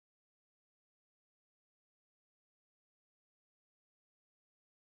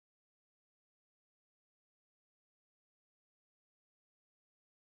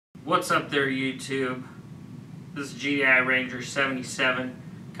What's up there, YouTube? This is GDI Ranger 77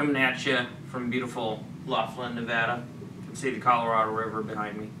 coming at you from beautiful Laughlin, Nevada. You can see the Colorado River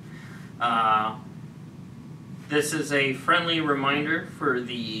behind me. This is a friendly reminder for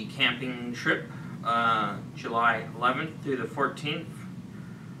the camping trip, July 11th through the 14th.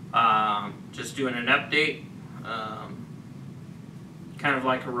 Just doing an update, kind of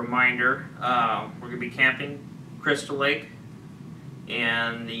like a reminder. We're going to be camping Crystal Lake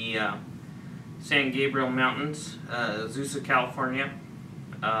and the San Gabriel Mountains, Azusa, California.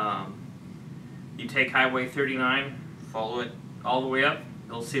 You take Highway 39, follow it all the way up.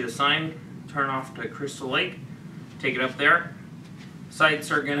 You'll see the sign, turn off to Crystal Lake, take it up there. Sites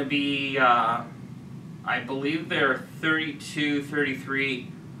are going to be, I believe they're 32,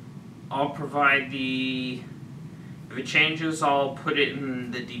 33. I'll provide the, if it changes, I'll put it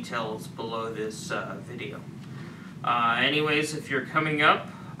in the details below this video. Anyways, if you're coming up,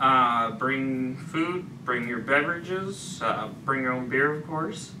 bring food, bring your beverages, bring your own beer, of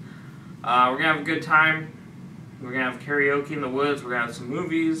course. We're going to have a good time. We're going to have karaoke in the woods. We're going to have some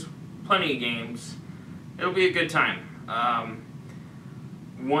movies, plenty of games. It'll be a good time.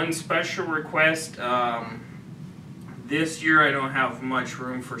 One special request, this year I don't have much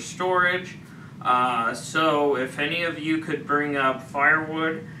room for storage, so if any of you could bring up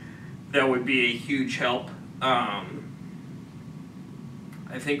firewood, that would be a huge help. I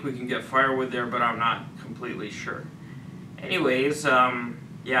think we can get firewood there, but I'm not completely sure. Anyways,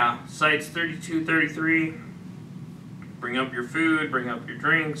 yeah, sites 32, 33. Bring up your food, bring up your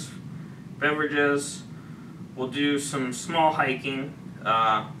drinks, beverages. We'll do some small hiking,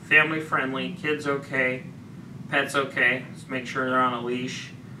 family friendly, kids okay, pets okay. Just make sure they're on a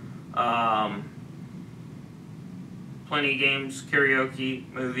leash. Plenty of games, karaoke,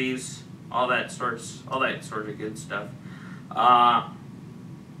 movies, all that sort of good stuff.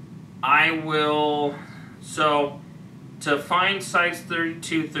 So to find sites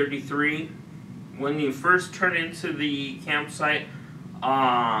 32, 33, when you first turn into the campsite,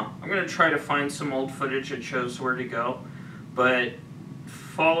 I'm going to try to find some old footage that shows where to go, but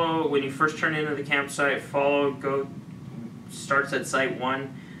follow, when you first turn into the campsite, starts at site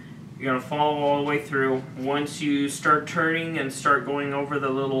 1. You're going to follow all the way through. Once you start turning and start going over the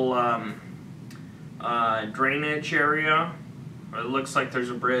little drainage area, it looks like there's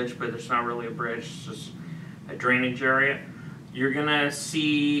a bridge, but there's not really a bridge, it's just a drainage area. You're going to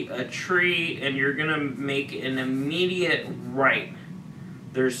see a tree and you're going to make an immediate right.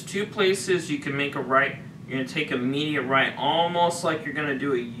 There's two places you can make a right. You're going to take immediate right, almost like you're going to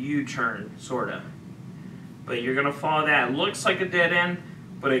do a U-turn, sort of. But you're going to follow that. It looks like a dead end,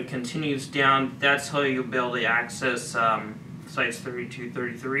 but it continues down. That's how you'll be able to access sites 32,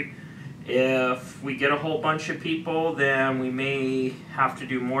 33. If we get a whole bunch of people, then we may have to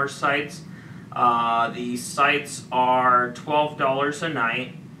do more sites. The sites are $12 a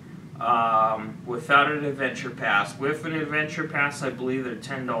night without an adventure pass. With an adventure pass, I believe they're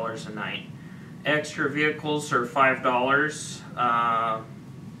 $10 a night. Extra vehicles are $5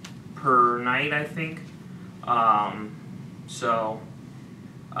 per night, I think.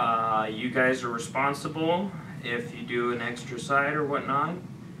 You guys are responsible if you do an extra site or whatnot,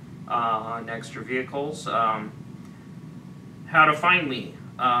 on extra vehicles. How to find me?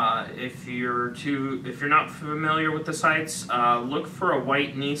 If you're not familiar with the sites, look for a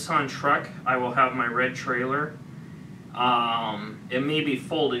white Nissan truck. I will have my red trailer. It may be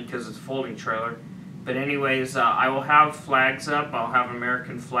folded because it's a folding trailer, but anyways, I will have flags up. I'll have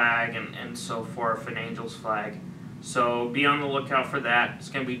American flag and so forth, an Angel's flag. So be on the lookout for that. It's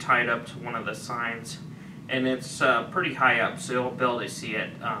going to be tied up to one of the signs, and it's pretty high up, so you'll be able to see it.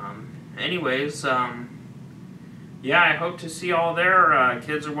 Yeah, I hope to see you all there.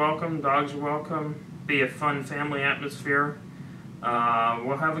 Kids are welcome, dogs are welcome. Be a fun family atmosphere.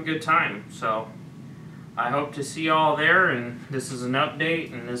 We'll have a good time. So I hope to see you all there, and this is an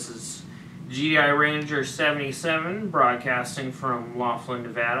update, and this is GDI Ranger 77 broadcasting from Laughlin,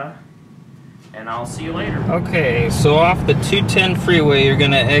 Nevada. And I'll see you later. Okay, so off the 210 freeway, you're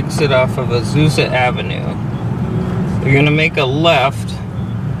going to exit off of Azusa Avenue. You're going to make a left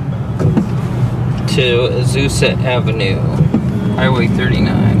to Azusa Avenue, Highway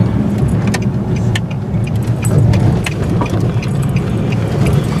 39.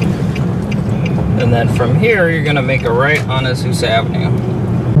 And then from here, you're going to make a right on Azusa Avenue.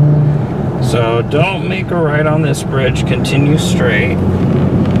 So don't make a right on this bridge, continue straight.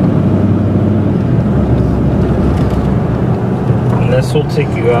 And this will take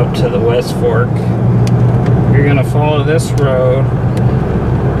you up to the West Fork. You're going to follow this road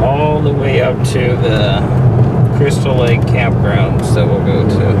all the way up to the Crystal Lake Campgrounds that we'll go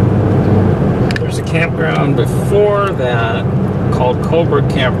to. There's a campground before that called Colbert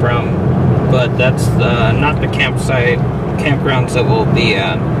Campground, but that's not the campgrounds that we'll be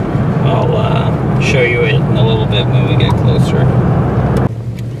at. I'll show you it in a little bit when we get closer.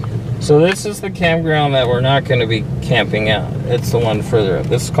 So this is the campground that we're not going to be camping at. It's the one further up.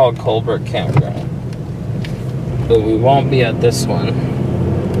 This is called Colbert Campground. But we won't be at this one.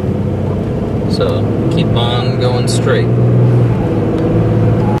 So keep on going straight.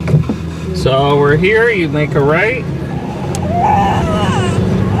 So we're here, you make a right.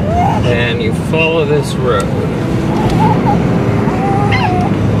 And you follow this road.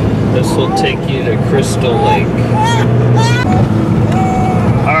 This will take you to Crystal Lake.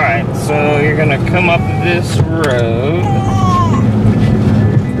 Alright, so you're gonna come up this road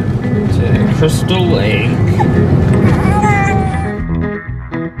to Crystal Lake.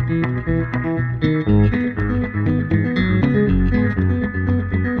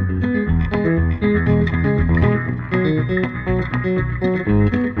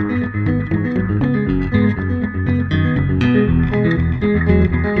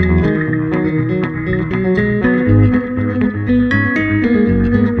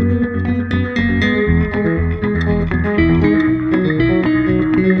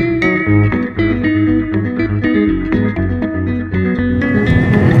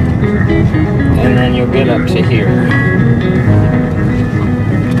 Get up to here.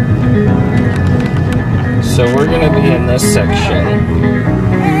 So we're going to be in this section.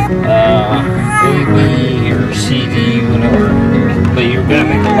 A, B, or C, D, whatever. But you're going to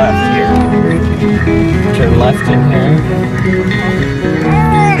make a left here. Turn left in here.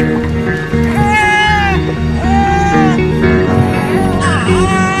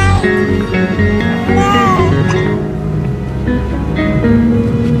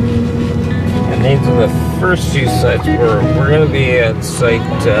 These are the first two sites. We're going to be at site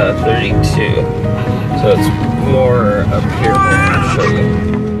 32, so it's more up here. I'll show you.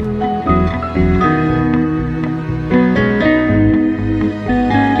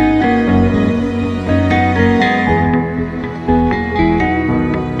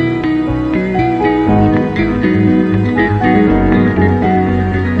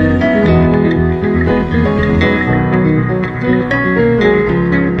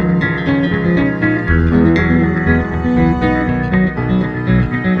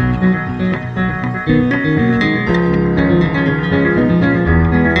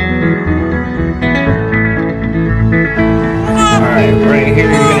 Right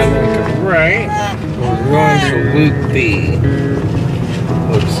here, you're going to make a right. We're going to Loop B.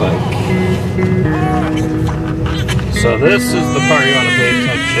 Looks like. So this is the part you want to pay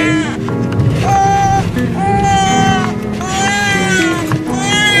attention.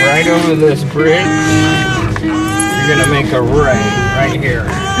 Right over this bridge, you're going to make a right here.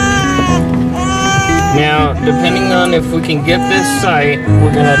 Now, depending on if we can get this site,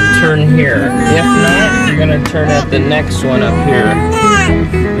 we're going to turn here. If not, you're going to turn at the next one up here.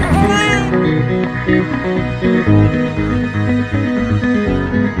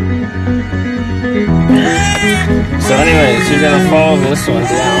 So anyways, you're going to follow this one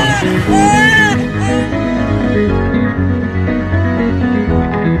down.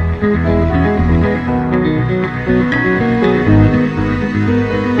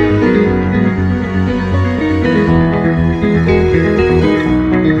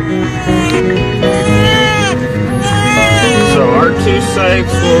 Two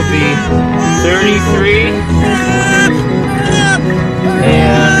sites will be 33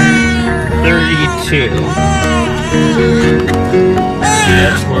 and 32.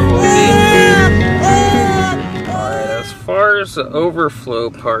 That's where we'll be. Alright, as far as the overflow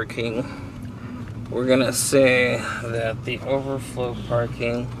parking, we're gonna say that the overflow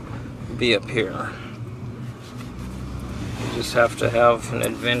parking will be up here. You just have to have an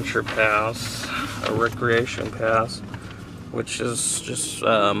adventure pass, a recreation pass, which is just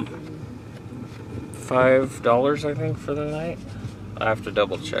 $5, I think, for the night. I have to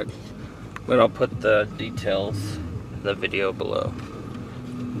double check, but I'll put the details in the video below.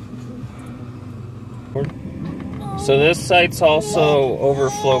 So this site's also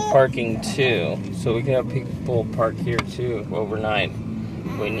overflow parking too, so we can have people park here too overnight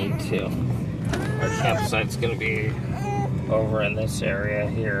if we need to. Our campsite's gonna be over in this area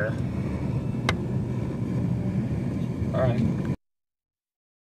here. Alright.